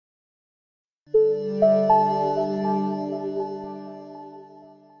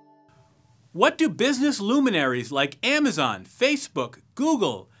What do business luminaries like Amazon, Facebook,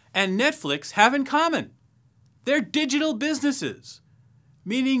 Google, and Netflix have in common? They're digital businesses,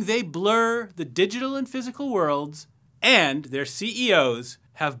 meaning they blur the digital and physical worlds, and their CEOs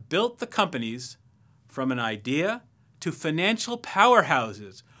have built the companies from an idea to financial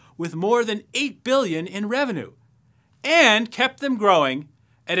powerhouses with more than $8 billion in revenue, and kept them growing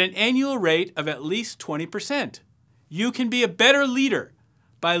at an annual rate of at least 20%. You can be a better leader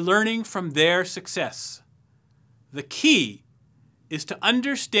by learning from their success. The key is to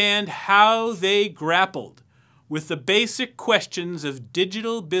understand how they grappled with the basic questions of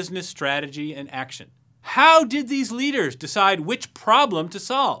digital business strategy and action. How did these leaders decide which problem to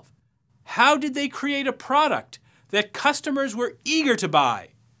solve? How did they create a product that customers were eager to buy?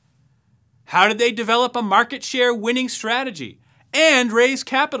 How did they develop a market share winning strategy and raise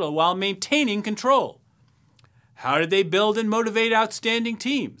capital while maintaining control? How did they build and motivate outstanding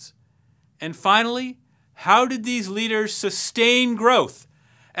teams? And finally, how did these leaders sustain growth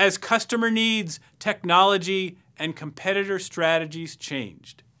as customer needs, technology, and competitor strategies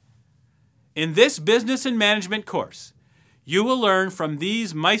changed? In this business and management course, you will learn from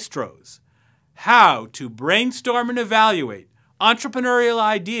these maestros how to brainstorm and evaluate entrepreneurial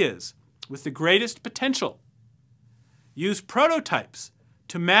ideas with the greatest potential. Use prototypes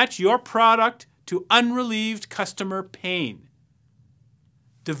to match your product to unrelieved customer pain.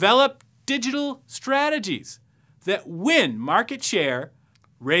 Develop digital strategies that win market share,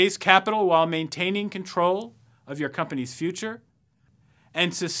 raise capital while maintaining control of your company's future,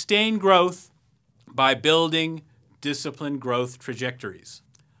 and sustain growth by building disciplined growth trajectories.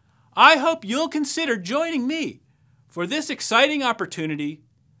 I hope you'll consider joining me for this exciting opportunity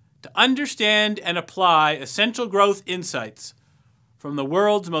to understand and apply essential growth insights from the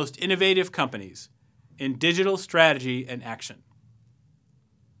world's most innovative companies in digital strategy and action.